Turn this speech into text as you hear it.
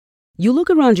You look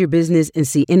around your business and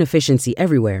see inefficiency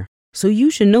everywhere. So you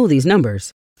should know these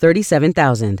numbers.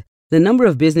 37,000. The number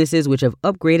of businesses which have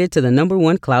upgraded to the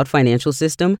 #1 cloud financial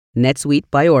system, NetSuite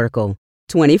by Oracle.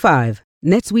 25.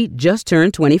 NetSuite just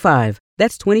turned 25.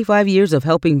 That's 25 years of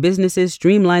helping businesses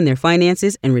streamline their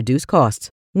finances and reduce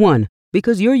costs. 1.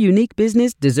 Because your unique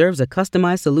business deserves a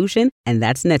customized solution, and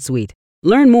that's NetSuite.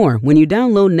 Learn more when you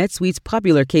download NetSuite's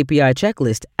popular KPI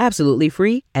checklist absolutely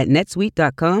free at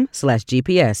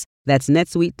netsuite.com/GPS. That's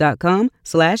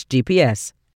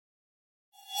netsuite.com/GPS.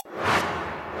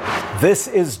 This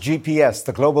is GPS,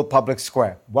 the Global Public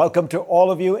Square. Welcome to all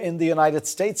of you in the United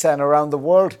States and around the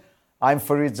world. I'm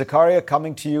Fareed Zakaria,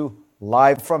 coming to you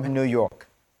live from New York.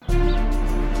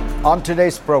 On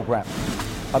today's program,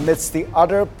 amidst the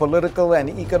utter political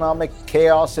and economic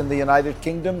chaos in the United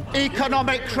Kingdom,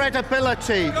 economic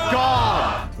credibility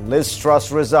gone. Liz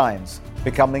Truss resigns,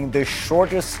 becoming the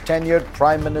shortest tenured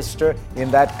prime minister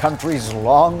in that country's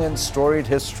long and storied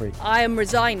history. I am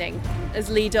resigning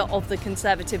as leader of the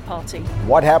Conservative Party.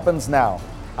 What happens now?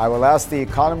 I will ask The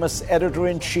Economist's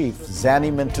editor-in-chief,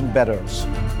 Zanny Minton-Beddoes.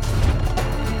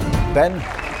 Then,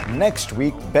 next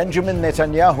week, Benjamin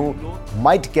Netanyahu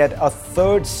might get a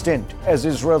third stint as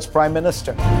Israel's prime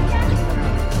minister.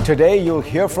 Today, you'll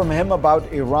hear from him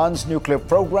about Iran's nuclear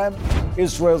program,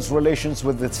 Israel's relations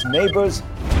with its neighbors,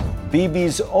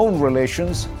 Bibi's own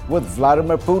relations with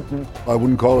Vladimir Putin. I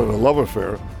wouldn't call it a love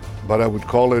affair, but I would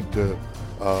call it a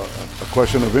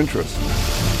question of interest.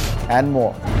 And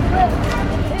more.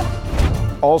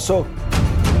 Also,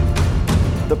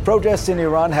 the protests in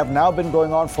Iran have now been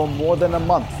going on for more than a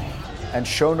month and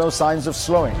show no signs of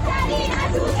slowing.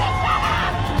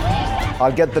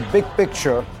 I'll get the big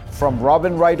picture from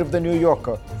Robin Wright of The New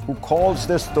Yorker, who calls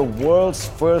this the world's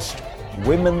first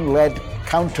women-led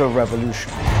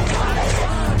counter-revolution.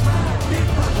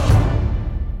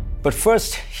 But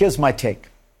first, here's my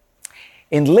take.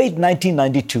 In late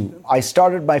 1992, I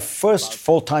started my first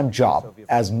full-time job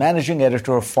as managing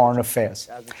editor of Foreign Affairs.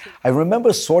 I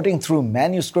remember sorting through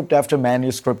manuscript after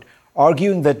manuscript,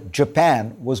 arguing that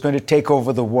Japan was going to take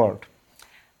over the world.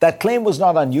 That claim was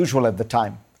not unusual at the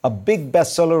time. A big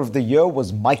bestseller of the year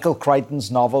was Michael Crichton's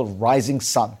novel Rising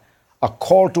Sun, a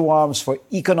call to arms for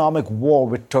economic war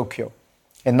with Tokyo.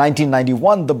 In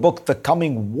 1991, the book The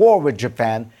Coming War with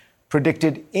Japan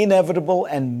predicted inevitable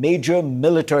and major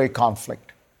military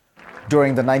conflict.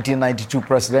 During the 1992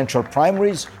 presidential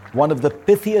primaries, one of the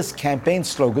pithiest campaign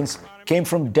slogans came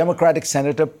from Democratic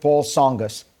Senator Paul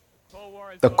Tsongas.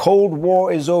 "The Cold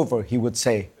War is over," he would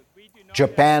say.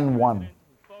 "Japan won."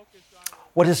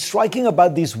 What is striking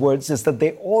about these words is that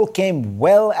they all came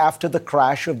well after the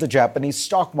crash of the Japanese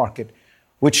stock market,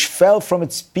 which fell from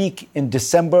its peak in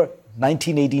December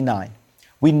 1989.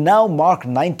 We now mark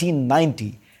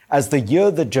 1990 as the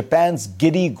year that Japan's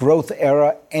giddy growth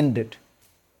era ended.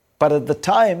 But at the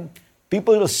time,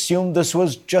 people assumed this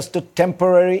was just a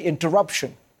temporary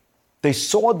interruption. They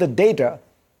saw the data,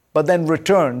 but then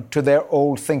returned to their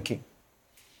old thinking.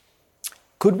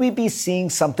 Could we be seeing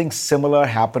something similar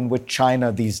happen with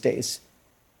China these days?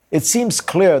 It seems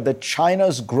clear that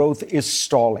China's growth is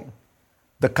stalling.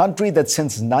 The country that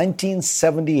since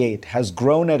 1978 has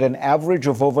grown at an average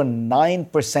of over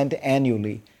 9%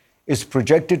 annually is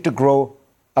projected to grow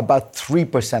about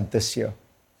 3% this year.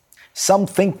 Some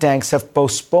think tanks have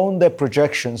postponed their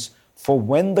projections for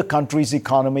when the country's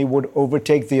economy would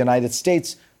overtake the United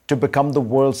States to become the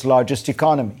world's largest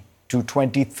economy, to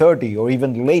 2030 or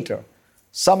even later.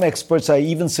 Some experts are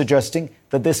even suggesting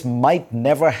that this might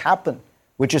never happen,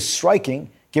 which is striking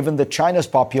given that China's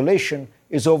population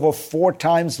is over 4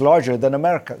 times larger than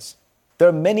America's. There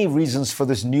are many reasons for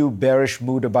this new bearish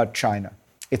mood about China.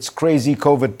 Its crazy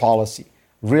COVID policy,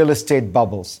 real estate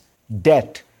bubbles,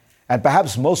 debt, and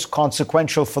perhaps most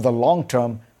consequential for the long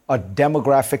term, a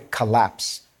demographic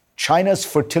collapse. China's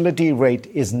fertility rate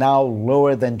is now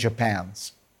lower than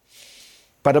Japan's.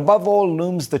 But above all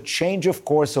looms the change of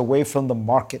course away from the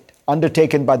market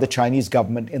undertaken by the Chinese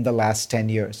government in the last 10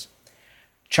 years.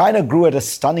 China grew at a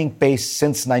stunning pace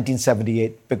since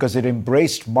 1978 because it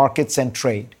embraced markets and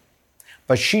trade.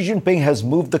 But Xi Jinping has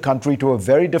moved the country to a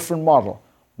very different model,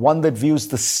 one that views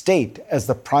the state as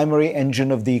the primary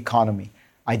engine of the economy,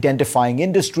 identifying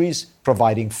industries,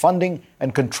 providing funding,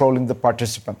 and controlling the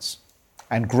participants.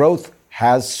 And growth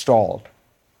has stalled.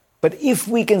 But if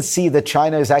we can see that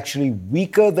China is actually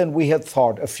weaker than we had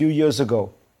thought a few years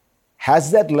ago,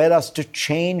 has that led us to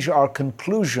change our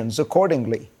conclusions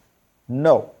accordingly?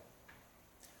 No.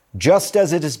 Just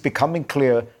as it is becoming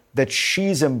clear that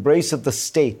Xi's embrace of the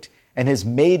state and his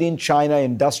made-in-China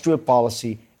industrial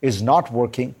policy is not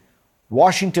working,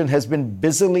 Washington has been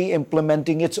busily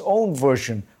implementing its own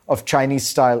version of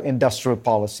Chinese-style industrial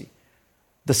policy.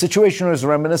 The situation is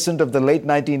reminiscent of the late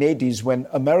 1980s when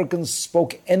Americans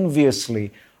spoke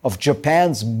enviously of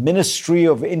Japan's Ministry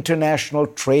of International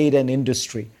Trade and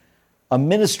Industry, a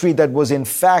ministry that was in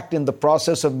fact in the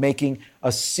process of making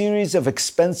a series of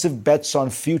expensive bets on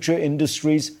future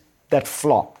industries that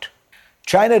flopped.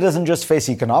 China doesn't just face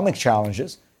economic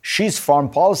challenges. Xi's foreign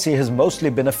policy has mostly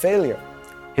been a failure.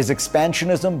 His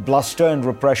expansionism, bluster, and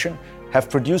repression have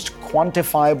produced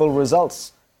quantifiable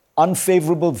results.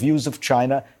 Unfavorable views of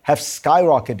China have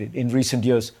skyrocketed in recent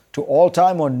years to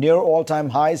all-time or near all-time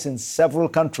highs in several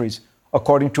countries,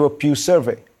 according to a Pew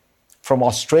survey. From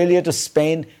Australia to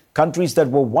Spain, countries that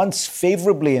were once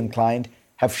favorably inclined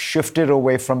have shifted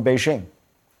away from Beijing.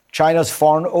 China's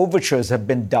foreign overtures have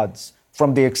been duds,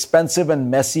 from the expensive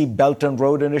and messy Belt and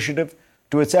Road Initiative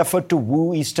to its effort to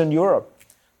woo Eastern Europe.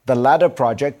 The latter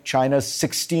project, China's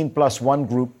 16+1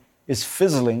 group, is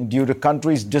fizzling due to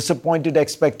countries' disappointed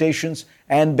expectations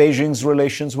and Beijing's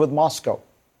relations with Moscow.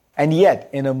 And yet,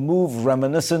 in a move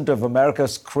reminiscent of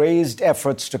America's crazed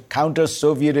efforts to counter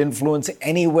Soviet influence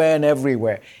anywhere and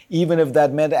everywhere, even if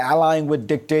that meant allying with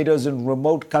dictators in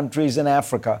remote countries in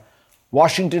Africa,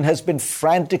 Washington has been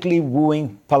frantically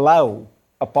wooing Palau,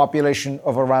 a population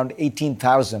of around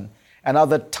 18,000, and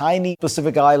other tiny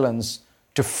Pacific islands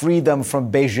to free them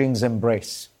from Beijing's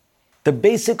embrace. The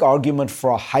basic argument for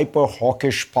a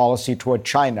hyper-hawkish policy toward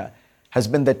China has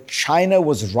been that China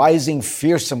was rising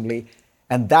fearsomely,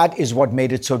 and that is what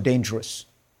made it so dangerous.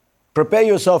 Prepare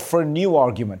yourself for a new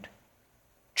argument.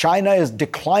 China is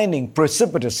declining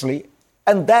precipitously,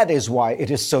 and that is why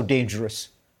it is so dangerous.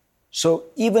 So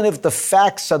even if the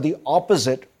facts are the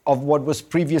opposite of what was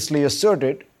previously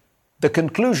asserted, the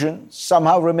conclusion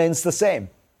somehow remains the same.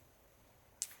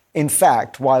 In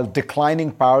fact, while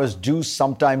declining powers do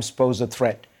sometimes pose a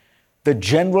threat, the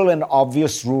general and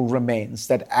obvious rule remains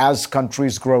that as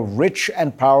countries grow rich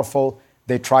and powerful,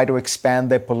 they try to expand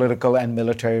their political and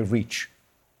military reach.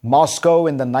 Moscow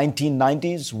in the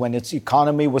 1990s, when its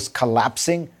economy was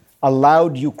collapsing,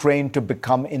 allowed Ukraine to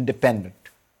become independent.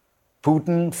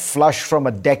 Putin, flushed from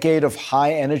a decade of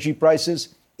high energy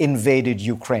prices, invaded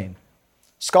Ukraine.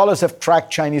 Scholars have tracked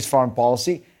Chinese foreign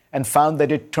policy and found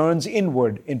that it turns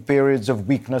inward in periods of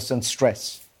weakness and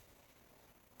stress.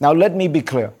 Now, let me be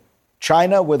clear.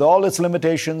 China, with all its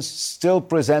limitations, still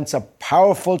presents a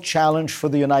powerful challenge for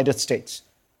the United States,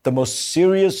 the most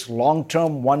serious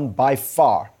long-term one by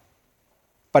far.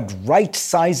 But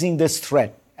right-sizing this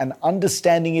threat and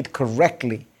understanding it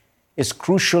correctly is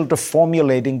crucial to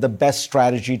formulating the best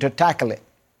strategy to tackle it.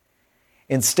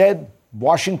 Instead,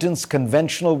 Washington's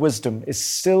conventional wisdom is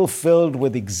still filled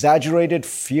with exaggerated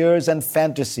fears and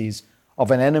fantasies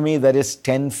of an enemy that is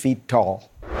 10 feet tall.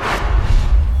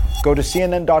 Go to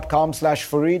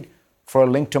cnn.com/Fareed for a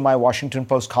link to my Washington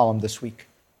Post column this week.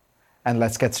 And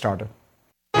let's get started.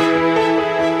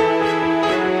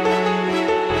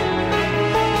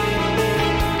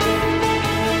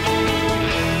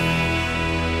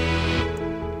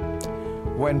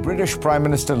 When British Prime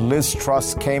Minister Liz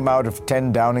Truss came out of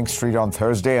 10 Downing Street on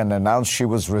Thursday and announced she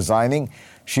was resigning,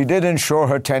 she did ensure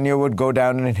her tenure would go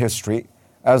down in history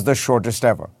as the shortest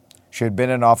ever. She had been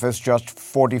in office just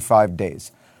 45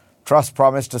 days. Truss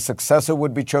promised a successor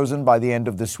would be chosen by the end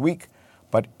of this week,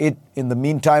 but it, in the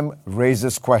meantime,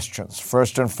 raises questions.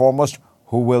 First and foremost,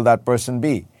 who will that person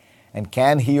be? And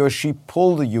can he or she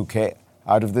pull the UK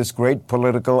out of this great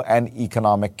political and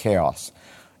economic chaos?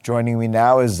 Joining me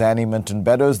now is Zanny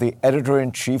Minton-Beddoes, the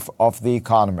editor-in-chief of The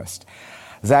Economist.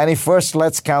 Zanny, first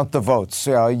let's count the votes.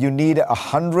 You need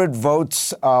 100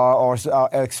 votes or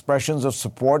expressions of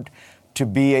support to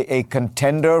be a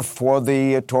contender for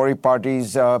the Tory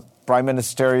party's prime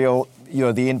ministerial,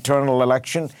 the internal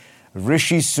election.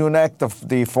 Rishi Sunak,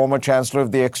 the former Chancellor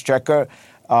of the Exchequer,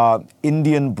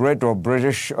 Indian Brit or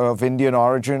British of Indian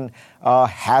origin,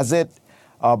 has it.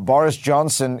 Boris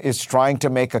Johnson is trying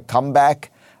to make a comeback.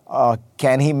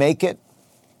 Can he make it?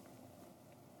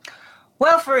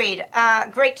 Well, Fareed,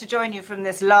 great to join you from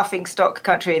this laughingstock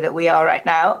country that we are right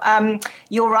now.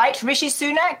 You're right, Rishi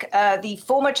Sunak, the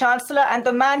former Chancellor and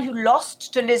the man who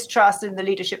lost to Liz Truss in the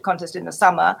leadership contest in the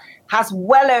summer, has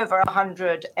well over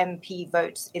 100 MP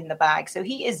votes in the bag. So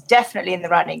he is definitely in the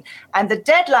running. And the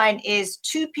deadline is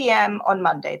 2 p.m. on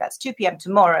Monday. That's 2 p.m.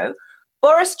 tomorrow.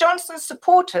 Boris Johnson's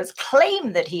supporters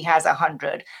claim that he has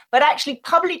 100, but actually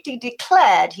publicly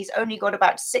declared he's only got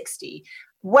about 60.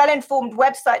 Well-informed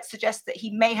websites suggest that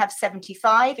he may have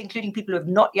 75, including people who have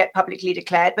not yet publicly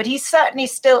declared, but he's certainly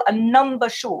still a number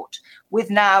short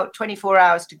with now 24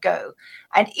 hours to go.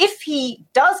 And if he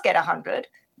does get 100,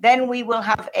 Then we will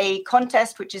have a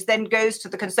contest, which is then goes to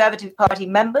the Conservative Party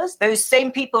members, those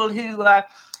same people who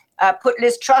put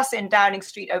Liz Truss in Downing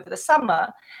Street over the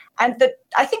summer. And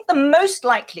I think the most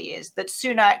likely is that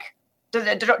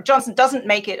Johnson doesn't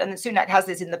make it and then Sunak has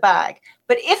this in the bag.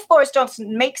 But if Boris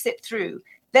Johnson makes it through,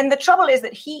 then the trouble is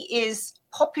that he is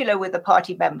popular with the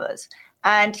party members.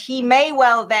 And he may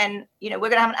well then, we're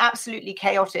going to have an absolutely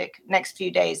chaotic next few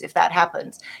days if that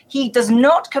happens. He does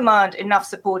not command enough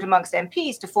support amongst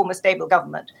MPs to form a stable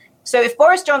government. So if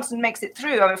Boris Johnson makes it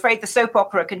through, I'm afraid the soap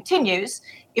opera continues.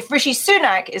 If Rishi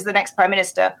Sunak is the next prime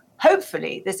minister,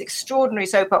 hopefully this extraordinary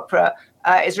soap opera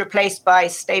is replaced by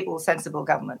stable, sensible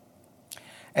government.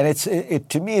 And it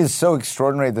to me is so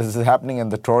extraordinary this is happening in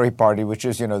the Tory party, which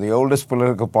is, the oldest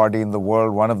political party in the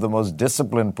world, one of the most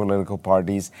disciplined political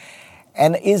parties.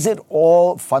 And is it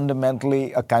all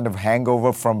fundamentally a kind of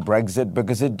hangover from Brexit?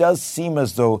 Because it does seem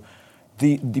as though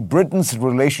the Britain's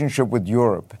relationship with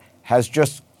Europe has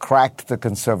just cracked the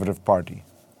Conservative Party.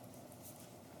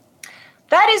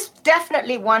 That is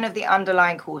definitely one of the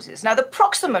underlying causes. Now, the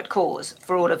proximate cause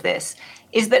for all of this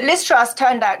is that Liz Truss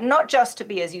turned out not just to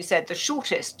be, as you said, the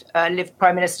shortest lived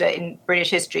prime minister in British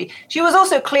history. She was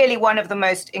also clearly one of the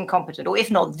most incompetent, or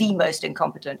if not the most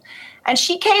incompetent. And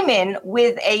she came in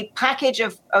with a package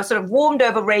of sort of warmed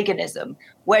over Reaganism,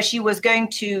 where she was going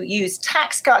to use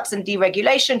tax cuts and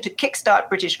deregulation to kickstart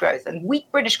British growth. And weak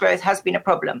British growth has been a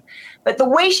problem. But the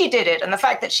way she did it and the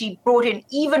fact that she brought in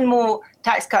even more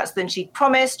tax cuts than she'd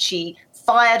promised, she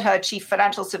fired her chief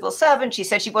financial civil servant. She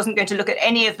said she wasn't going to look at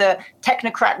any of the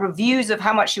technocrat reviews of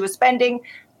how much she was spending.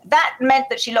 That meant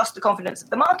that she lost the confidence of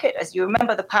the market. As you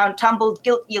remember, the pound tumbled,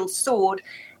 gilt yields soared.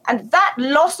 And that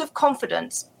loss of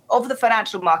confidence of the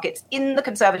financial markets in the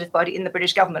Conservative Party, in the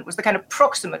British government, was the kind of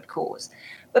proximate cause.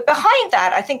 But behind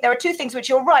that, I think there are two things which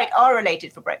you're right are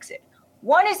related for Brexit.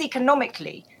 One is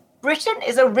economically. Britain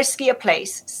is a riskier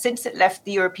place since it left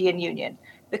the European Union,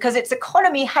 because its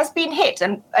economy has been hit.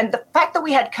 And the fact that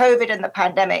we had COVID and the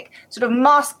pandemic sort of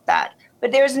masked that.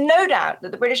 But there is no doubt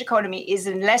that the British economy is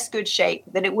in less good shape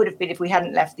than it would have been if we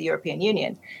hadn't left the European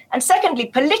Union. And secondly,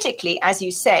 politically, as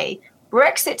you say,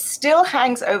 Brexit still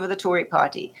hangs over the Tory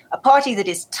party, a party that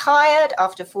is tired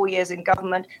after 4 years in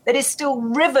government, that is still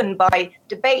riven by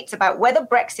debates about whether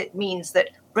Brexit means that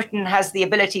Britain has the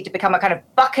ability to become a kind of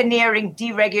buccaneering,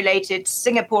 deregulated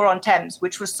Singapore-on-Thames,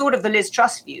 which was sort of the Liz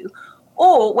Truss view,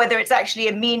 or whether it's actually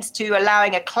a means to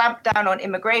allowing a clampdown on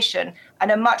immigration and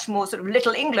a much more sort of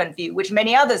Little England view, which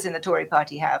many others in the Tory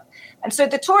party have. And so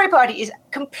the Tory party is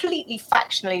completely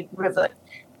factionally riven.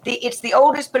 It's the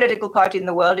oldest political party in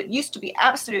the world. It used to be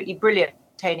absolutely brilliant.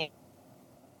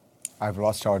 I've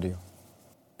lost audio.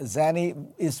 Zanny,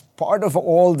 is part of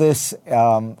all this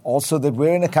also that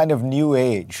we're in a kind of new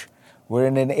age? We're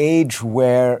in an age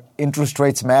where interest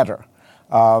rates matter.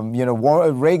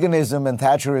 Reaganism and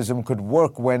Thatcherism could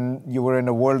work when you were in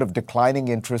a world of declining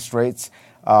interest rates.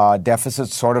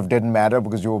 Deficits sort of didn't matter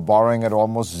because you were borrowing at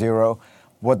almost zero.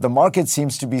 What the market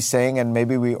seems to be saying, and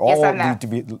maybe we all need to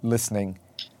be listening,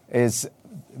 is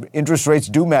interest rates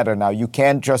do matter now. You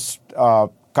can't just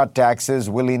cut taxes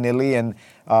willy-nilly and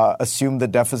assume the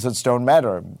deficits don't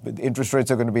matter. Interest rates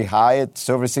are going to be high.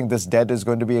 Servicing this debt is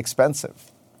going to be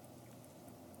expensive.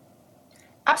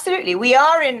 Absolutely. We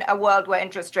are in a world where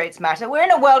interest rates matter. We're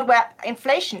in a world where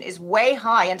inflation is way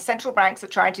high and central banks are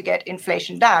trying to get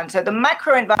inflation down. So the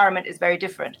macro environment is very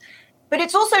different. But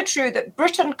it's also true that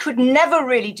Britain could never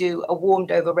really do a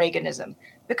warmed over Reaganism,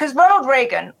 because Ronald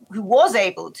Reagan, who was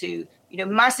able to,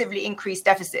 massively increase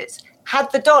deficits,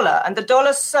 had the dollar and the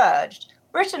dollar surged.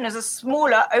 Britain is a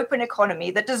smaller, open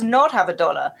economy that does not have a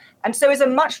dollar, and so is a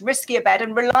much riskier bet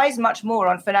and relies much more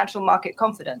on financial market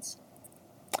confidence.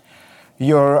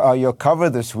 Your cover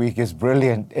this week is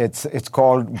brilliant. It's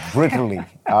called Britaly,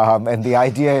 and the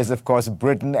idea is, of course,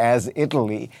 Britain as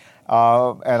Italy.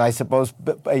 And I suppose,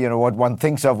 what one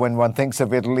thinks of when one thinks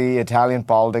of Italy, Italian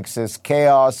politics is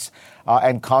chaos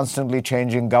and constantly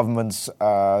changing governments.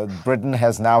 Britain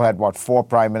has now had, 4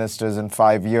 prime ministers in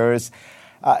 5 years.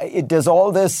 It does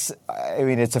all this. I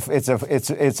mean, it's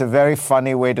a very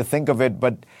funny way to think of it,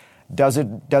 but does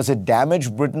it damage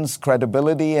Britain's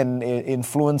credibility and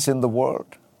influence in the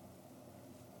world?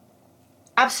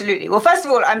 Absolutely. Well, first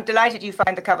of all, I'm delighted you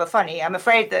find the cover funny. I'm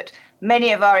afraid that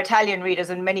many of our Italian readers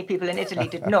and many people in Italy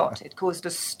did not. It caused a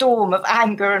storm of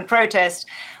anger and protest.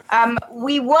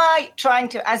 We were trying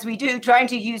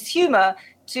to use humor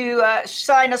to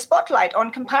shine a spotlight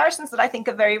on comparisons that I think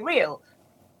are very real.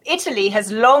 Italy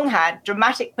has long had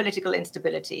dramatic political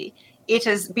instability. It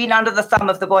has been under the thumb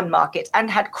of the bond market and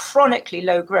had chronically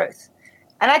low growth.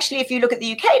 And actually, if you look at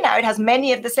the UK now, it has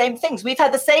many of the same things. We've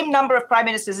had the same number of prime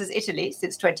ministers as Italy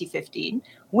since 2015.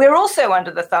 We're also under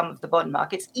the thumb of the bond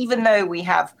markets, even though we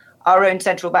have our own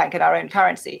central bank and our own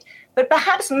currency. But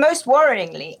perhaps most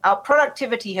worryingly, our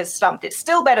productivity has slumped. It's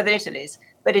still better than Italy's,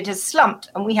 but it has slumped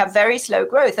and we have very slow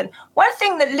growth. And one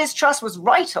thing that Liz Truss was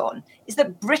right on is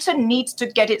that Britain needs to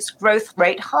get its growth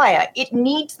rate higher. It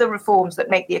needs the reforms that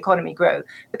make the economy grow,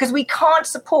 because we can't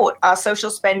support our social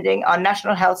spending, our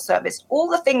national health service, all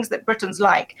the things that Britons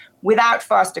like, without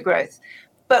faster growth.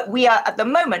 But we are at the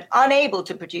moment unable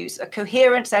to produce a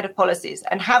coherent set of policies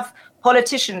and have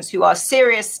politicians who are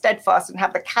serious, steadfast, and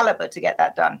have the caliber to get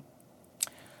that done.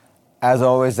 As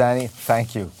always, Annie,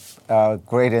 thank you.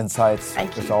 Great insights.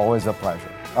 Thank you. It's always a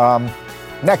pleasure.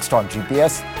 Next on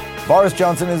GPS, Boris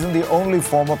Johnson isn't the only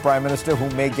former prime minister who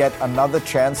may get another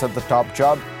chance at the top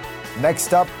job.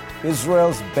 Next up,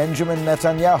 Israel's Benjamin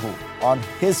Netanyahu on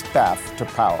his path to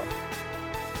power.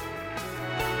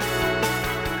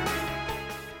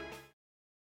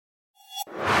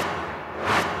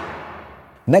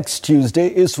 Next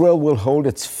Tuesday, Israel will hold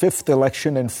its fifth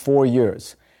election in 4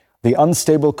 years. The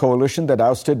unstable coalition that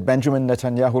ousted Benjamin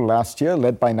Netanyahu last year,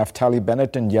 led by Naftali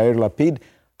Bennett and Yair Lapid,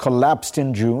 collapsed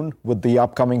in June with the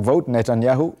upcoming vote.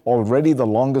 Netanyahu, already the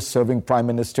longest-serving prime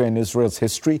minister in Israel's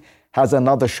history, has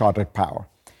another shot at power.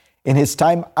 In his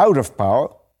time out of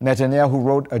power, Netanyahu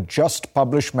wrote a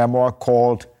just-published memoir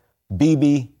called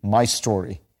Bibi, My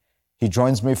Story. He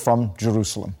joins me from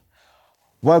Jerusalem.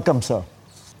 Welcome, sir.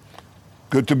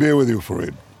 Good to be with you,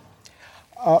 Fareed.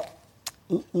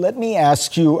 Let me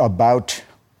ask you about,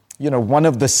 one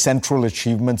of the central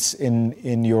achievements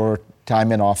in your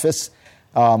time in office,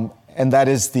 and that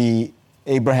is the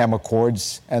Abraham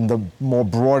Accords and more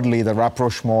broadly, the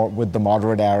rapprochement with the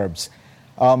moderate Arabs.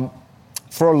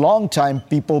 For a long time,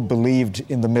 people believed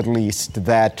in the Middle East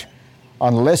that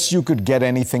unless you could get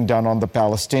anything done on the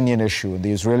Palestinian issue,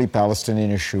 the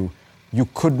Israeli-Palestinian issue, you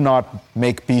could not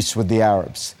make peace with the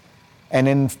Arabs.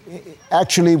 And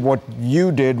actually, what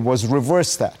you did was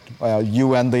reverse that,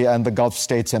 you and the Gulf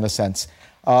states, in a sense.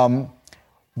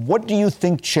 What do you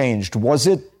think changed? Was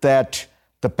it that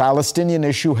the Palestinian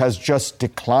issue has just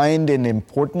declined in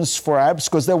importance for Arabs?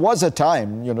 Because there was a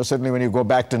time, certainly when you go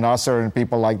back to Nasser and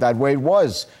people like that, where it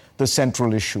was the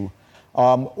central issue.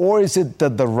 Or is it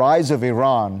that the rise of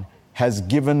Iran has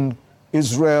given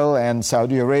Israel and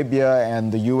Saudi Arabia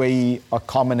and the UAE a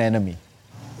common enemy?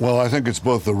 Well, I think it's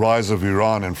both the rise of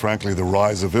Iran and, frankly, the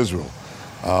rise of Israel.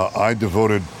 I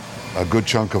devoted a good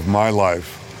chunk of my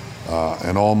life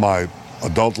and all my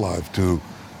adult life to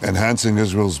enhancing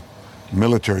Israel's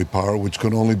military power, which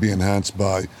could only be enhanced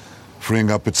by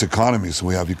freeing up its economy. So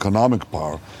we have economic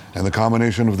power. And the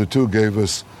combination of the two gave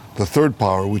us the third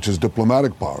power, which is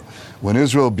diplomatic power. When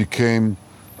Israel became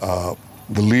the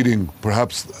leading,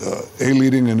 perhaps a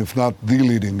leading, and if not the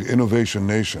leading, innovation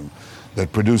nation, that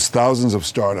produced thousands of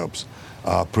startups,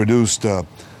 produced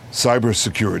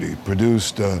cybersecurity,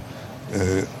 produced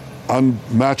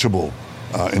unmatchable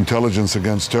intelligence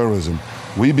against terrorism,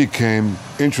 we became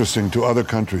interesting to other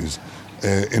countries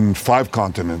in 5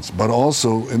 continents, but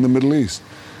also in the Middle East.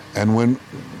 And when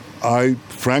I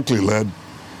frankly led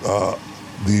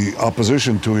the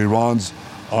opposition to Iran's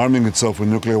arming itself with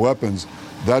nuclear weapons,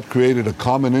 that created a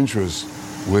common interest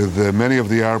with many of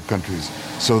the Arab countries.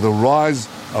 So the rise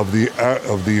of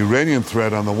the Iranian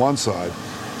threat on the one side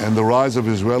and the rise of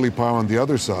Israeli power on the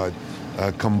other side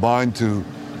combined to,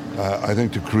 I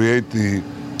think, to create the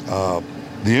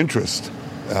interest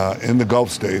in the Gulf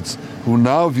states, who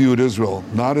now viewed Israel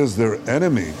not as their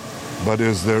enemy, but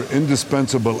as their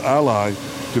indispensable ally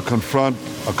to confront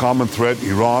a common threat,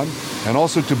 Iran, and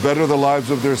also to better the lives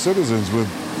of their citizens with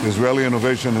Israeli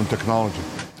innovation and technology.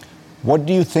 What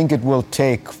do you think it will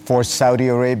take for Saudi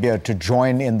Arabia to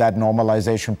join in that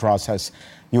normalization process?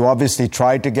 You obviously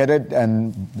tried to get it,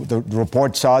 and the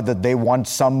reports are that they want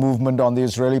some movement on the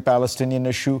Israeli-Palestinian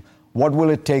issue. What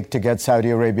will it take to get Saudi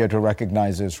Arabia to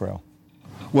recognize Israel?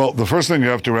 Well, the first thing you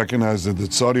have to recognize is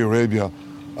that Saudi Arabia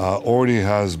already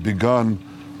has begun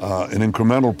an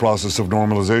incremental process of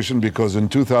normalization, because in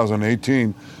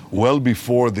 2018, well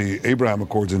before the Abraham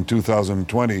Accords in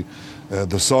 2020, the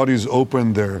Saudis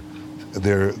opened the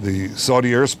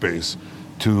Saudi airspace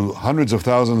to hundreds of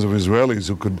thousands of Israelis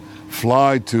who could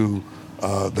fly to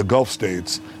the Gulf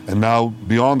states and now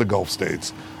beyond the Gulf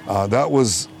states. That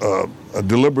was a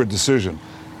deliberate decision.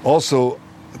 Also,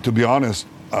 to be honest,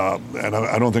 and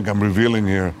I don't think I'm revealing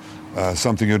here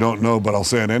something you don't know, but I'll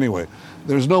say it anyway,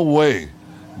 there's no way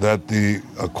that the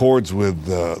accords with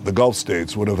the Gulf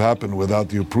states would have happened without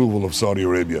the approval of Saudi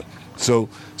Arabia. So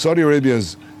Saudi Arabia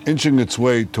is inching its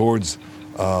way towards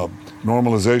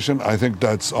normalization. I think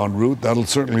that's en route. That'll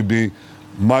certainly be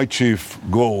my chief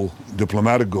goal,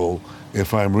 diplomatic goal,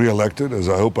 if I'm reelected, as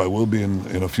I hope I will be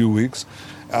in a few weeks.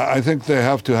 I think they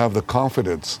have to have the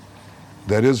confidence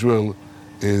that Israel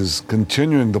is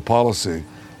continuing the policy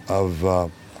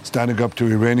of standing up to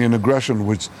Iranian aggression,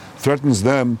 which threatens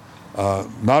them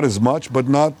not as much, but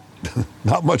not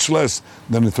much less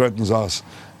than it threatens us.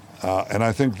 And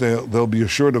I think they'll be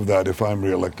assured of that if I'm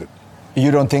reelected. You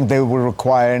don't think they will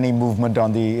require any movement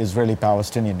on the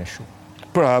Israeli-Palestinian issue?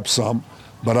 Perhaps some,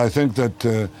 but I think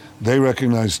that they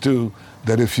recognize too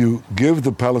that if you give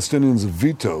the Palestinians a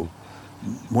veto,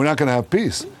 we're not going to have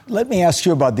peace. Let me ask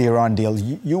you about the Iran deal.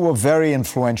 You were very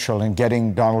influential in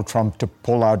getting Donald Trump to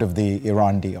pull out of the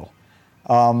Iran deal.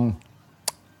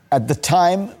 At the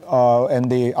time,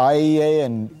 and the IAEA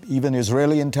and even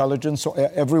Israeli intelligence,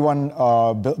 everyone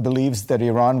believes that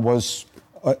Iran was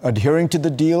adhering to the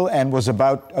deal and was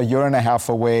about a year and a half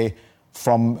away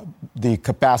from the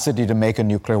capacity to make a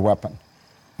nuclear weapon.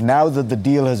 Now that the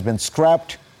deal has been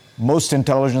scrapped, most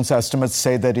intelligence estimates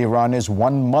say that Iran is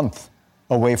 1 month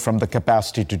away from the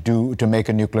capacity to make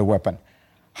a nuclear weapon.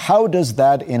 How does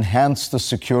that enhance the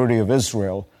security of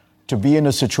Israel to be in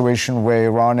a situation where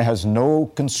Iran has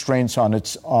no constraints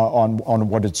on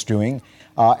what it's doing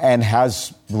and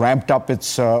has ramped up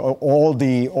its all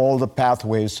the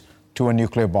pathways to a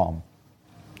nuclear bomb?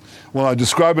 Well, I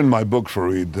describe in my book,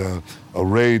 Fareed, a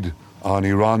raid on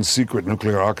Iran's secret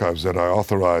nuclear archives that I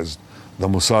authorized the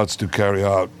Mossads to carry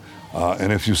out.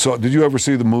 And if you saw, did you ever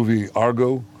see the movie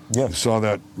Argo? Yes. You saw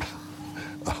that?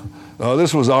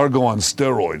 This was Argo on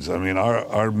steroids. I mean,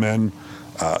 our men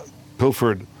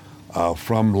pilfered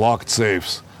from locked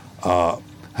safes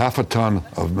half a ton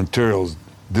of materials,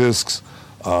 disks,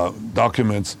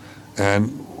 documents,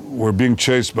 and were being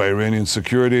chased by Iranian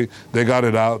security. They got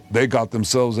it out. They got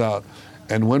themselves out.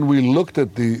 And when we looked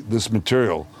at this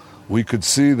material, we could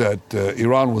see that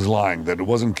Iran was lying, that it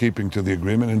wasn't keeping to the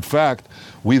agreement. In fact,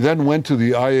 we then went to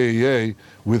the IAEA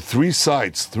with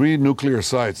 3 nuclear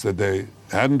sites that they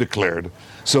hadn't declared.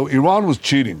 So Iran was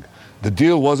cheating. The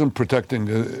deal wasn't protecting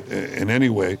in any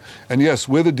way. And yes,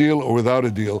 with a deal or without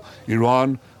a deal,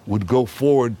 Iran would go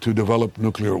forward to develop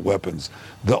nuclear weapons.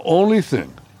 The only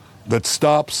thing that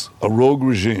stops a rogue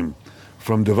regime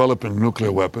from developing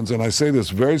nuclear weapons, and I say this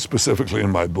very specifically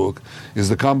in my book, is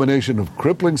the combination of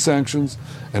crippling sanctions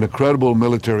and a credible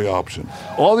military option.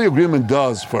 All the agreement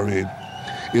does, Fareed,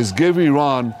 is give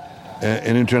Iran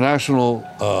an international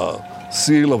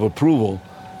seal of approval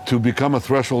to become a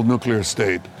threshold nuclear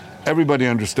state. Everybody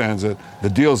understands it. The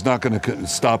deal is not going to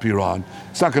stop Iran.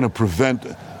 It's not going to prevent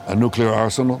a nuclear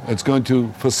arsenal. It's going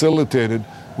to facilitate it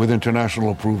with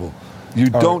international approval.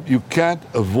 You can't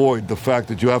avoid the fact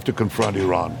that you have to confront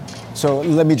Iran. So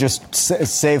let me just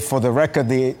say for the record,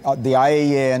 the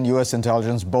IAEA and U.S.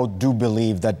 intelligence both do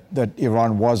believe that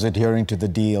Iran was adhering to the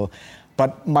deal.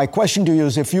 But my question to you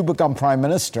is, if you become prime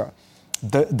minister,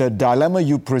 the dilemma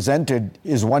you presented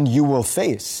is one you will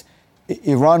face.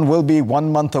 Iran will be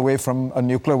 1 month away from a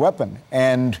nuclear weapon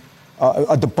and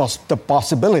the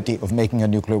possibility of making a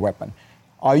nuclear weapon.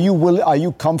 Are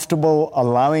you comfortable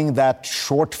allowing that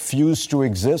short fuse to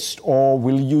exist, or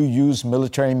will you use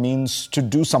military means to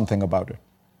do something about it?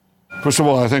 First of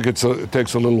all, I think it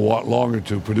takes a little longer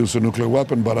to produce a nuclear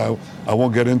weapon, but I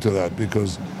won't get into that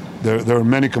because there are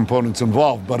many components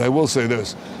involved. But I will say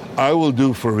this. I will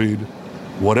do, Fareed,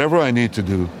 whatever I need to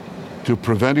do to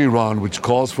prevent Iran, which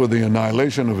calls for the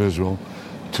annihilation of Israel,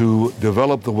 to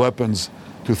develop the weapons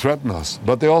to threaten us.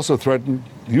 But they also threaten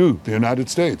you, the United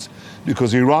States,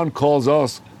 because Iran calls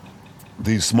us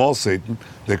the small Satan.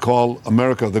 They call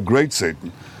America the great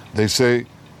Satan. They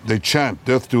chant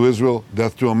death to Israel,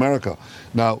 death to America.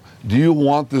 Now, do you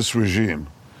want this regime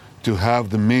to have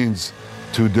the means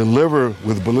to deliver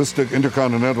with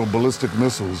intercontinental ballistic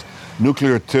missiles,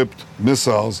 nuclear-tipped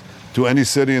missiles to any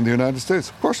city in the United States?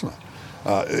 Of course not.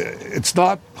 It's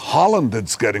not Holland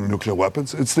that's getting nuclear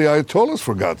weapons. It's the Ayatollahs,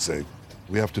 for God's sake.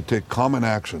 We have to take common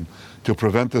action to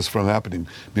prevent this from happening.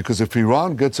 Because if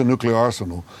Iran gets a nuclear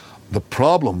arsenal, the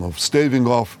problem of staving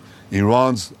off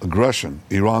Iran's aggression,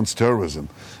 Iran's terrorism,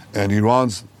 and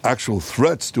Iran's actual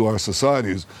threats to our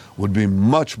societies would be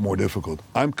much more difficult.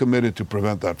 I'm committed to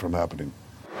prevent that from happening.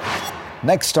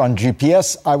 Next on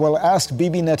GPS, I will ask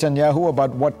Bibi Netanyahu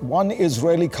about what one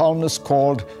Israeli columnist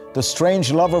called the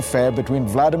strange love affair between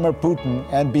Vladimir Putin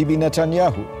and Bibi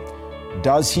Netanyahu.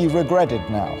 Does he regret it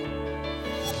now?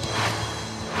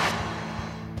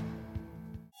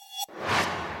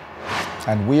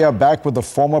 And we are back with the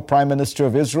former Prime Minister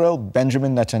of Israel,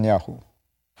 Benjamin Netanyahu.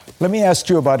 Let me ask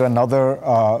you about another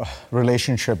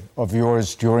relationship of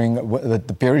yours during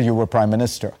the period you were Prime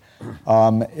Minister.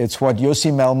 It's what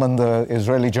Yossi Melman, the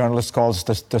Israeli journalist, calls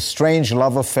the strange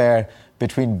love affair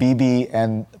between Bibi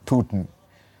and Putin.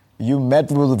 You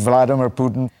met with Vladimir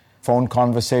Putin, phone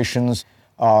conversations.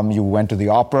 You went to the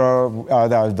opera,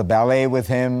 the ballet with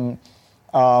him.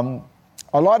 A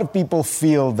lot of people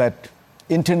feel that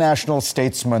international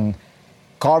statesmen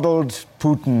coddled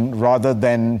Putin rather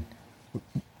than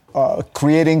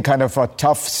creating kind of a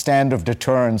tough stand of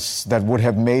deterrence that would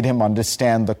have made him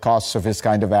understand the costs of his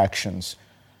kind of actions.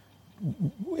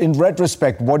 In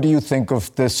retrospect, what do you think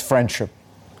of this friendship?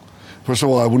 First of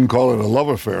all, I wouldn't call it a love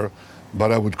affair,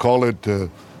 but I would call it a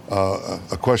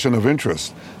question of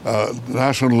interest.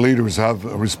 National leaders have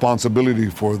a responsibility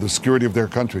for the security of their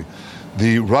country.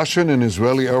 The Russian and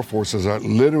Israeli air forces are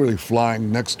literally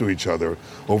flying next to each other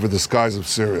over the skies of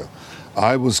Syria.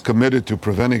 I was committed to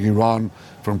preventing Iran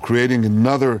from creating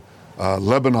another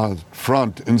Lebanon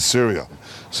front in Syria.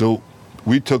 So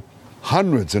we took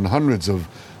hundreds and hundreds of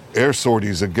air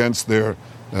sorties against their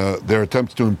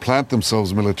attempts to implant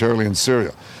themselves militarily in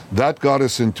Syria. That got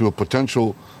us into a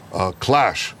potential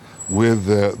clash with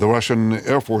the Russian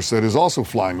Air Force that is also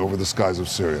flying over the skies of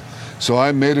Syria. So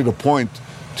I made it a point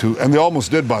to, and they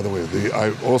almost did, by the way.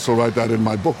 I also write that in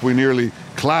my book. We nearly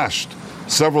clashed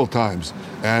several times.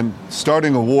 And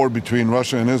starting a war between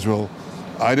Russia and Israel,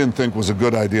 I didn't think was a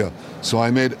good idea. So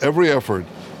I made every effort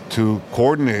to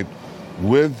coordinate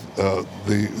with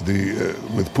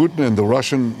with Putin and the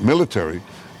Russian military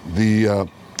the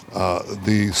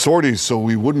sorties so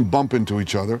we wouldn't bump into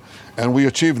each other, and we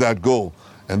achieved that goal.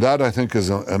 And that, I think, is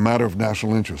a matter of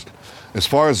national interest. As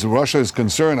far as Russia is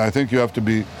concerned, I think you have to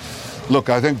be... Look,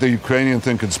 I think the Ukrainian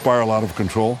thing could spiral out of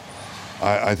control.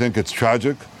 I think it's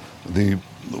tragic. The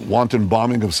wanton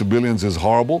bombing of civilians is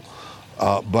horrible.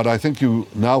 But I think you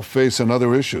now face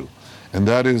another issue, and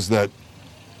that is that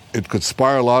it could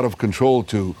spiral out of control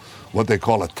to what they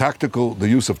call the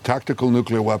use of tactical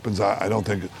nuclear weapons. I don't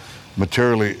think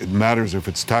materially it matters if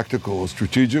it's tactical or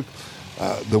strategic.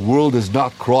 The world has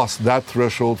not crossed that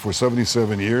threshold for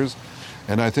 77 years,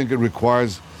 and I think it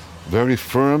requires very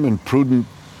firm and prudent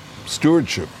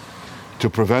stewardship to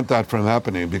prevent that from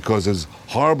happening, because as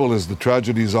horrible as the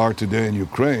tragedies are today in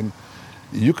Ukraine,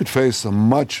 you could face a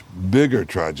much bigger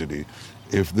tragedy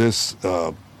if this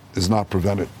is not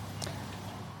prevented.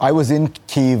 I was in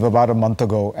Kyiv about a month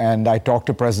ago, and I talked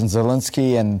to President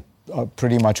Zelensky and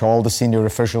pretty much all the senior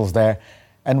officials there.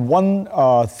 And one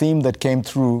theme that came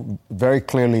through very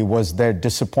clearly was their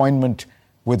disappointment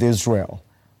with Israel.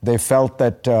 They felt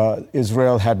that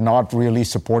Israel had not really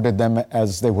supported them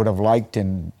as they would have liked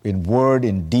in word,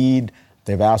 in deed.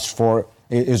 They've asked for...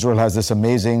 Israel has this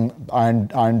amazing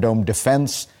Iron Dome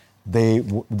defense. They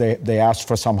asked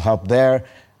for some help there.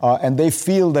 And they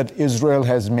feel that Israel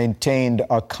has maintained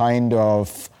a kind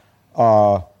of,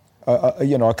 has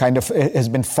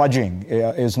been fudging,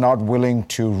 is not willing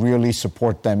to really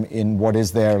support them in what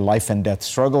is their life and death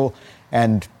struggle.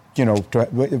 And, for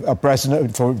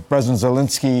President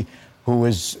Zelensky, who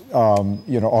is,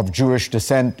 of Jewish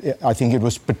descent, I think it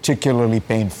was particularly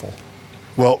painful.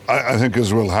 Well, I think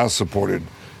Israel has supported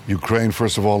Ukraine,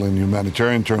 first of all, in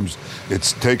humanitarian terms.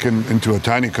 It's taken into a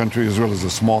tiny country. Israel is a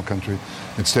small country.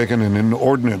 It's taken an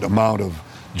inordinate amount of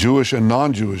Jewish and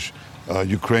non-Jewish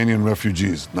Ukrainian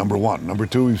refugees, number one. Number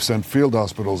two, we've sent field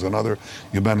hospitals and other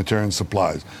humanitarian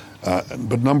supplies.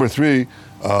 But number three,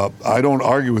 I don't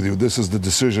argue with you. This is the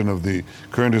decision of the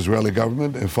current Israeli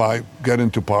government. If I get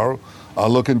into power, I'll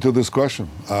look into this question.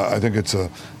 I think it's a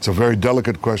very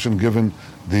delicate question given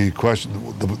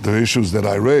the issues that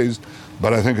I raised,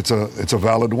 but I think it's a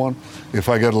valid one. If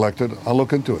I get elected, I'll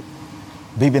look into it.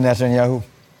 Bibi Netanyahu,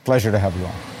 pleasure to have you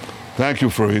on. Thank you,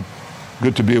 Fareed.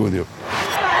 Good to be with you.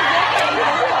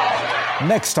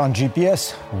 Next on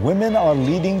GPS, women are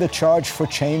leading the charge for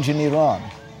change in Iran.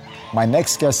 My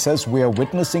next guest says we are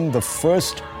witnessing the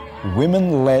first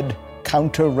women-led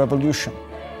counter-revolution.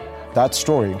 That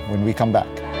story when we come back.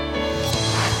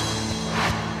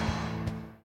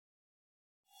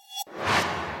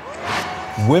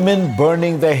 Women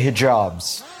burning their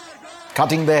hijabs,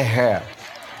 cutting their hair,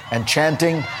 and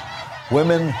chanting,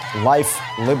 "Women, life,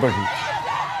 liberty."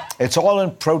 It's all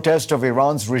in protest of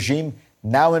Iran's regime,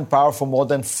 now in power for more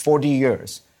than 40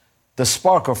 years. The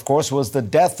spark, of course, was the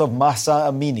death of Mahsa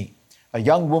Amini, a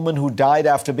young woman who died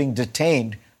after being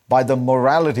detained by the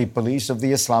morality police of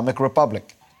the Islamic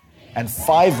Republic. And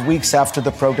 5 weeks after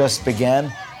the protests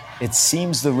began, it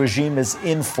seems the regime is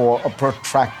in for a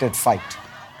protracted fight.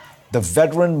 The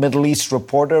veteran Middle East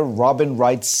reporter Robin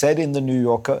Wright said in The New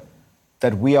Yorker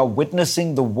that we are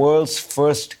witnessing the world's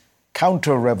first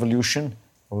counter-revolution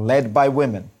led by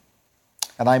women.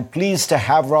 And I'm pleased to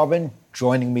have Robin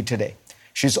joining me today.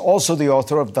 She's also the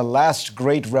author of The Last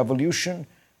Great Revolution,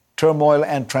 Turmoil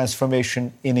and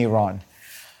Transformation in Iran.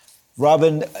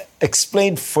 Robin,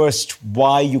 explain first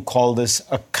why you call this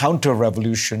a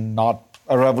counter-revolution, not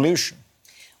a revolution.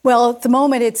 Well, at the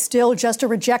moment, it's still just a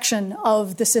rejection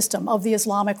of the system, of the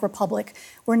Islamic Republic.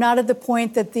 We're not at the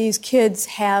point that these kids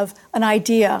have an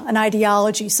idea, an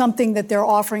ideology, something that they're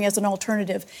offering as an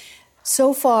alternative.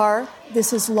 So far,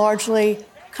 this is largely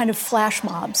kind of flash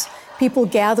mobs, people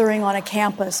gathering on a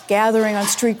campus, gathering on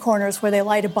street corners where they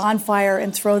light a bonfire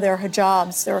and throw their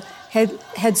hijabs, their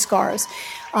headscarves.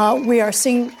 We are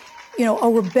seeing a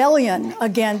rebellion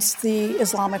against the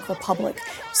Islamic Republic.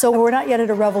 So we're not yet at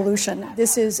a revolution.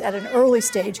 This is at an early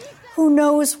stage. Who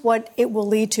knows what it will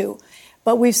lead to?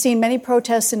 But we've seen many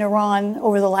protests in Iran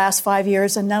over the last 5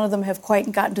 years, and none of them have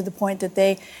quite gotten to the point that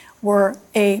they were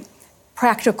a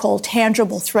practical,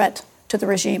 tangible threat to the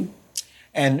regime.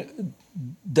 And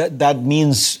that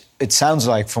means, it sounds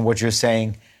like from what you're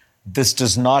saying, this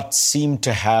does not seem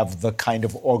to have the kind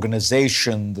of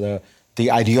organization,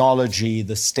 the ideology,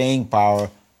 the staying power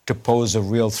to pose a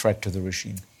real threat to the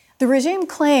regime. The regime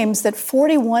claims that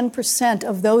 41%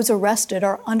 of those arrested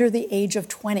are under the age of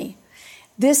 20.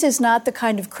 This is not the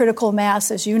kind of critical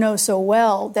mass, as you know so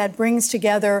well, that brings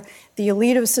together the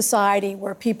elite of society,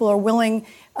 where people are willing,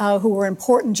 who are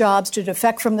important jobs, to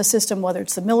defect from the system, whether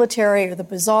it's the military or the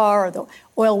bazaar or the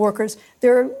oil workers.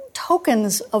 There are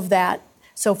tokens of that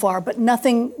so far, but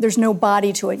nothing, there's no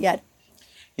body to it yet.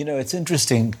 You know, it's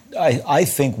interesting. I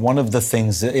think one of the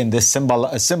things in this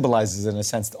symbolizes, in a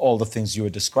sense, all the things you were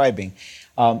describing.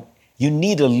 You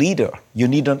need a leader. You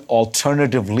need an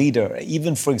alternative leader.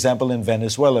 Even, for example, in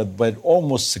Venezuela, where it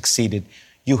almost succeeded,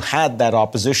 you had that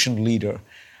opposition leader.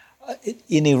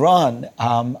 In Iran,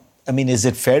 is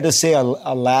it fair to say,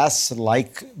 alas,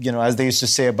 like, as they used to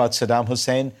say about Saddam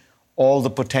Hussein, all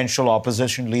the potential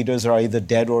opposition leaders are either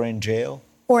dead or in jail?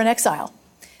 Or in exile.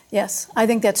 Yes, I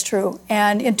think that's true.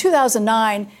 And in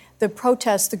 2009, the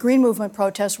protests, the Green Movement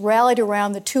protests, rallied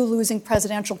around the two losing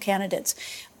presidential candidates.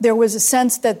 There was a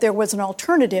sense that there was an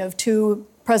alternative to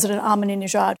President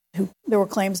Ahmadinejad, who there were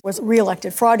claims was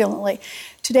reelected fraudulently.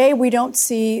 Today, we don't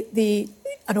see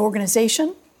an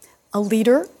organization, a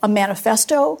leader, a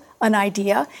manifesto, an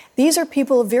idea. These are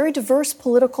people of very diverse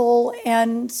political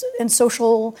and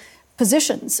social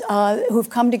positions who've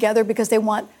come together because they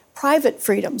want private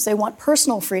freedoms. They want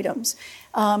personal freedoms.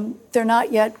 They're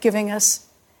not yet giving us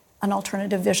an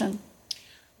alternative vision.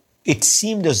 It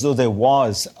seemed as though there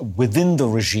was, within the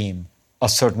regime, a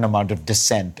certain amount of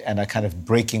dissent and a kind of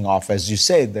breaking off. As you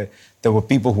say, there were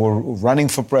people who were running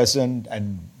for president,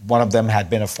 and one of them had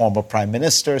been a former prime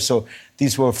minister. So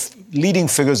these were leading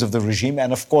figures of the regime.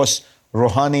 And of course,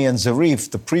 Rouhani and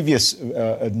Zarif, the previous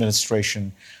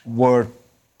administration, were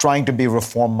trying to be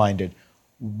reform-minded.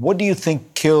 What do you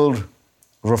think killed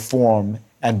reform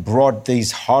and brought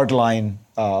these hardline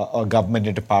government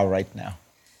into power right now?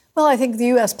 Well, I think the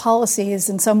U.S. policy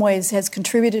in some ways has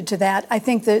contributed to that. I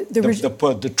think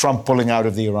the Trump pulling out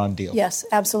of the Iran deal. Yes,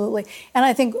 absolutely. And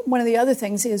I think one of the other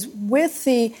things is, with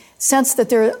the sense that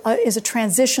there is a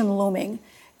transition looming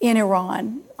in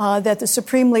Iran, that the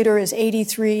supreme leader is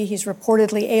 83. He's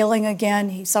reportedly ailing again.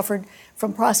 He suffered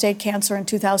from prostate cancer in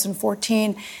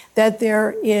 2014, that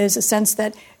there is a sense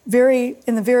that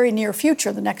in the very near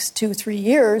future, the next 2-3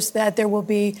 years, that there will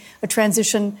be a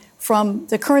transition from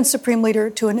the current supreme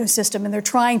leader to a new system. And they're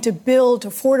trying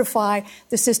to fortify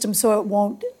the system so it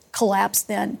won't collapse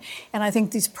then. And I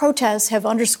think these protests have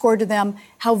underscored to them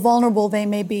how vulnerable they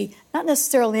may be, not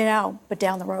necessarily now, but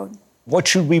down the road. What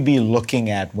should we be looking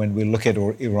at when we look at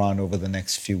Iran over the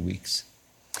next few weeks?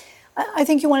 I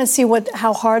think you want to see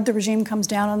how hard the regime comes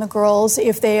down on the girls.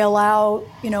 If they allow,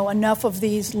 enough of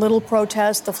these little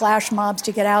protests, the flash mobs,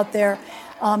 to get out there.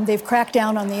 They've cracked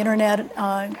down on the internet,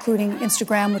 including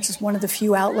Instagram, which is one of the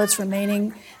few outlets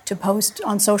remaining to post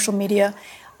on social media.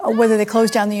 Whether they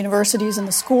close down the universities and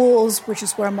the schools, which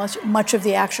is where much of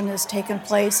the action has taken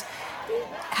place.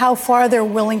 How far they're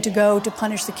willing to go to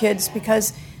punish the kids,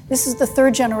 because this is the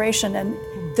third generation, and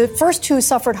the first two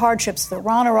suffered hardships: the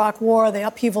Iran-Iraq War, the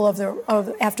upheaval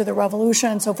after the revolution,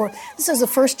 and so forth. This is the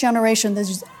first generation,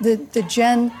 the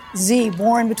Gen Z,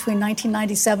 born between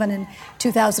 1997 and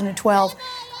 2012,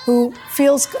 who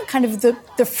feels kind of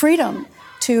the freedom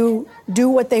to do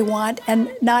what they want and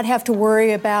not have to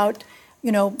worry about,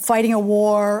 fighting a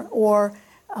war or,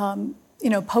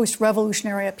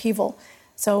 post-revolutionary upheaval.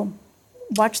 So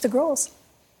watch the girls.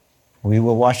 We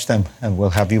will watch them, and we'll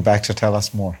have you back to tell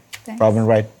us more. Thanks. Robin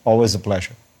Wright, always a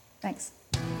pleasure. Thanks.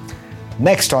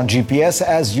 Next on GPS,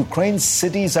 as Ukraine's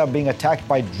cities are being attacked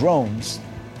by drones,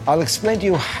 I'll explain to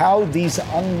you how these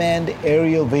unmanned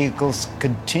aerial vehicles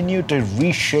continue to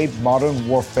reshape modern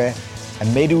warfare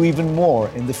and may do even more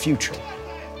in the future.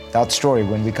 That story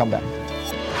when we come back.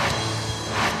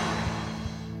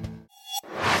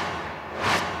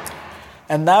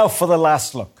 And now for the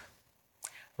last look.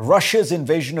 Russia's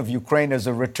invasion of Ukraine is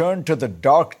a return to the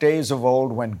dark days of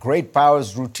old when great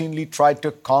powers routinely tried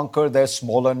to conquer their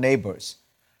smaller neighbors.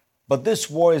 But this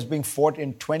war is being fought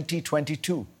in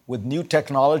 2022 with new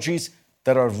technologies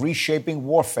that are reshaping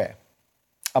warfare.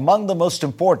 Among the most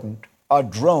important are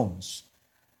drones.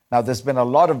 Now, there's been a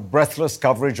lot of breathless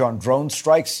coverage on drone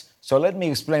strikes, so let me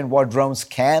explain what drones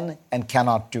can and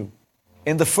cannot do.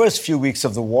 In the first few weeks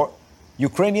of the war,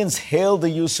 Ukrainians hailed the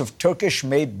use of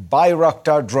Turkish-made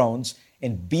Bayraktar drones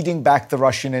in beating back the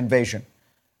Russian invasion.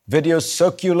 Videos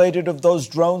circulated of those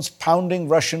drones pounding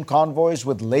Russian convoys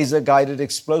with laser-guided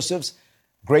explosives.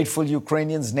 Grateful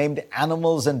Ukrainians named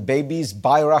animals and babies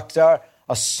Bayraktar.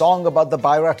 A song about the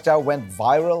Bayraktar went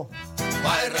viral.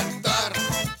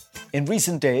 Bayraktar. In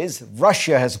recent days,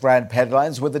 Russia has grabbed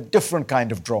headlines with a different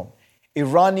kind of drone.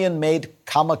 Iranian-made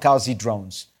kamikaze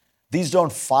drones. These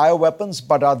don't fire weapons,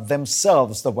 but are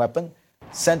themselves the weapon,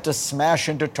 sent to smash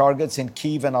into targets in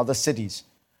Kyiv and other cities.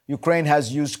 Ukraine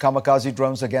has used kamikaze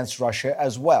drones against Russia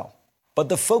as well. But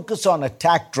the focus on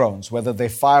attack drones, whether they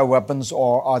fire weapons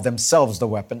or are themselves the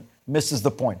weapon, misses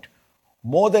the point.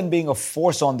 More than being a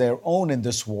force on their own in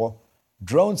this war,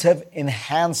 drones have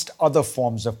enhanced other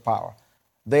forms of power.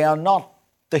 They are not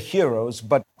the heroes,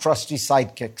 but trusty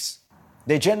sidekicks.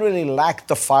 They generally lack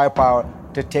the firepower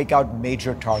to take out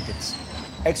major targets.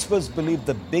 Experts believe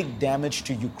the big damage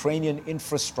to Ukrainian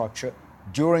infrastructure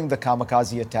during the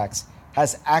kamikaze attacks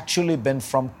has actually been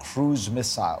from cruise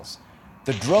missiles.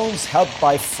 The drones helped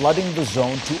by flooding the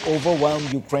zone to overwhelm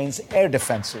Ukraine's air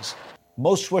defenses.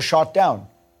 Most were shot down,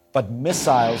 but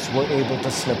missiles were able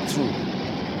to slip through.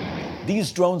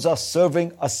 These drones are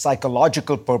serving a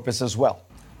psychological purpose as well.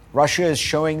 Russia is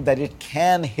showing that it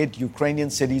can hit Ukrainian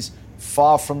cities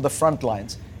far from the front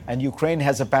lines, and Ukraine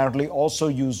has apparently also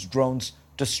used drones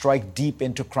to strike deep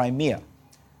into Crimea.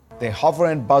 They hover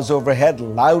and buzz overhead,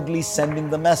 loudly sending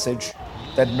the message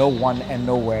that no one and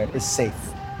nowhere is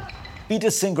safe. Peter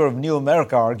Singer of New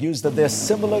America argues that they're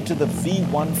similar to the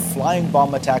V-1 flying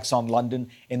bomb attacks on London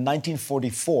in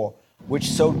 1944,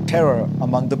 which sowed terror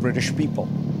among the British people.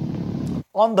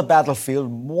 On the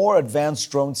battlefield, more advanced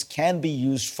drones can be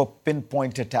used for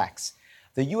pinpoint attacks.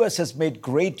 The U.S. has made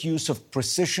great use of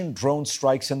precision drone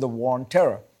strikes in the war on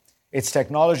terror. Its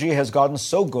technology has gotten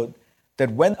so good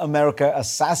that when America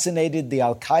assassinated the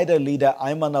al-Qaeda leader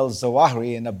Ayman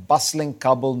al-Zawahiri in a bustling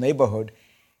Kabul neighborhood,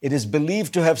 it is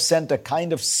believed to have sent a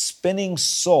kind of spinning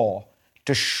saw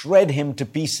to shred him to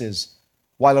pieces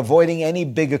while avoiding any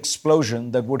big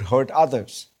explosion that would hurt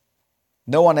others.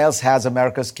 No one else has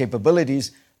America's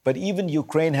capabilities, but even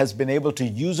Ukraine has been able to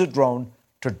use a drone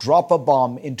to drop a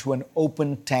bomb into an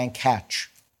open tank hatch.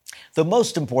 The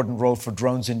most important role for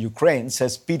drones in Ukraine,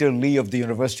 says Peter Lee of the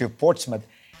University of Portsmouth,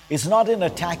 is not in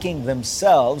attacking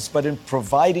themselves, but in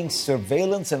providing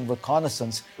surveillance and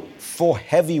reconnaissance for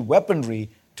heavy weaponry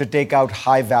to take out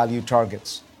high-value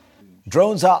targets.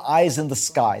 Drones are eyes in the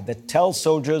sky that tell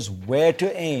soldiers where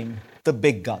to aim the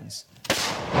big guns.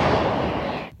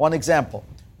 One example,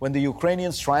 when the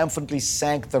Ukrainians triumphantly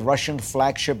sank the Russian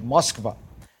flagship Moskva,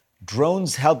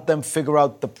 drones helped them figure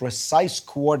out the precise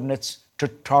coordinates to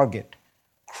target.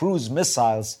 Cruise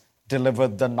missiles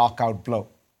delivered the knockout blow.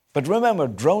 But remember,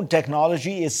 drone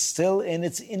technology is still in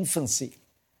its infancy.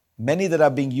 Many that are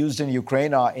being used in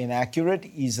Ukraine are inaccurate,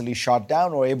 easily shot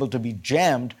down, or able to be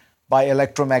jammed by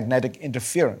electromagnetic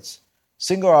interference.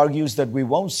 Singer argues that we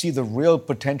won't see the real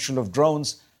potential of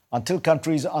drones until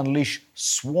countries unleash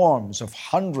swarms of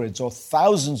hundreds or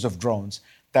thousands of drones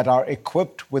that are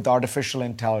equipped with artificial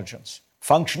intelligence.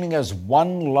 Functioning as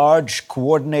one large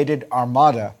coordinated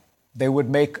armada, they would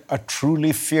make a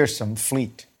truly fearsome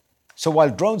fleet. So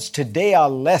while drones today are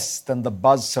less than the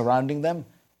buzz surrounding them,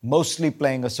 mostly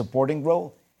playing a supporting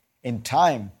role, in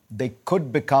time they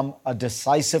could become a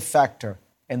decisive factor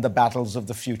in the battles of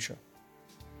the future.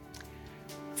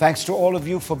 Thanks to all of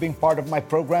you for being part of my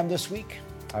program this week.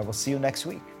 I will see you next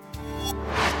week.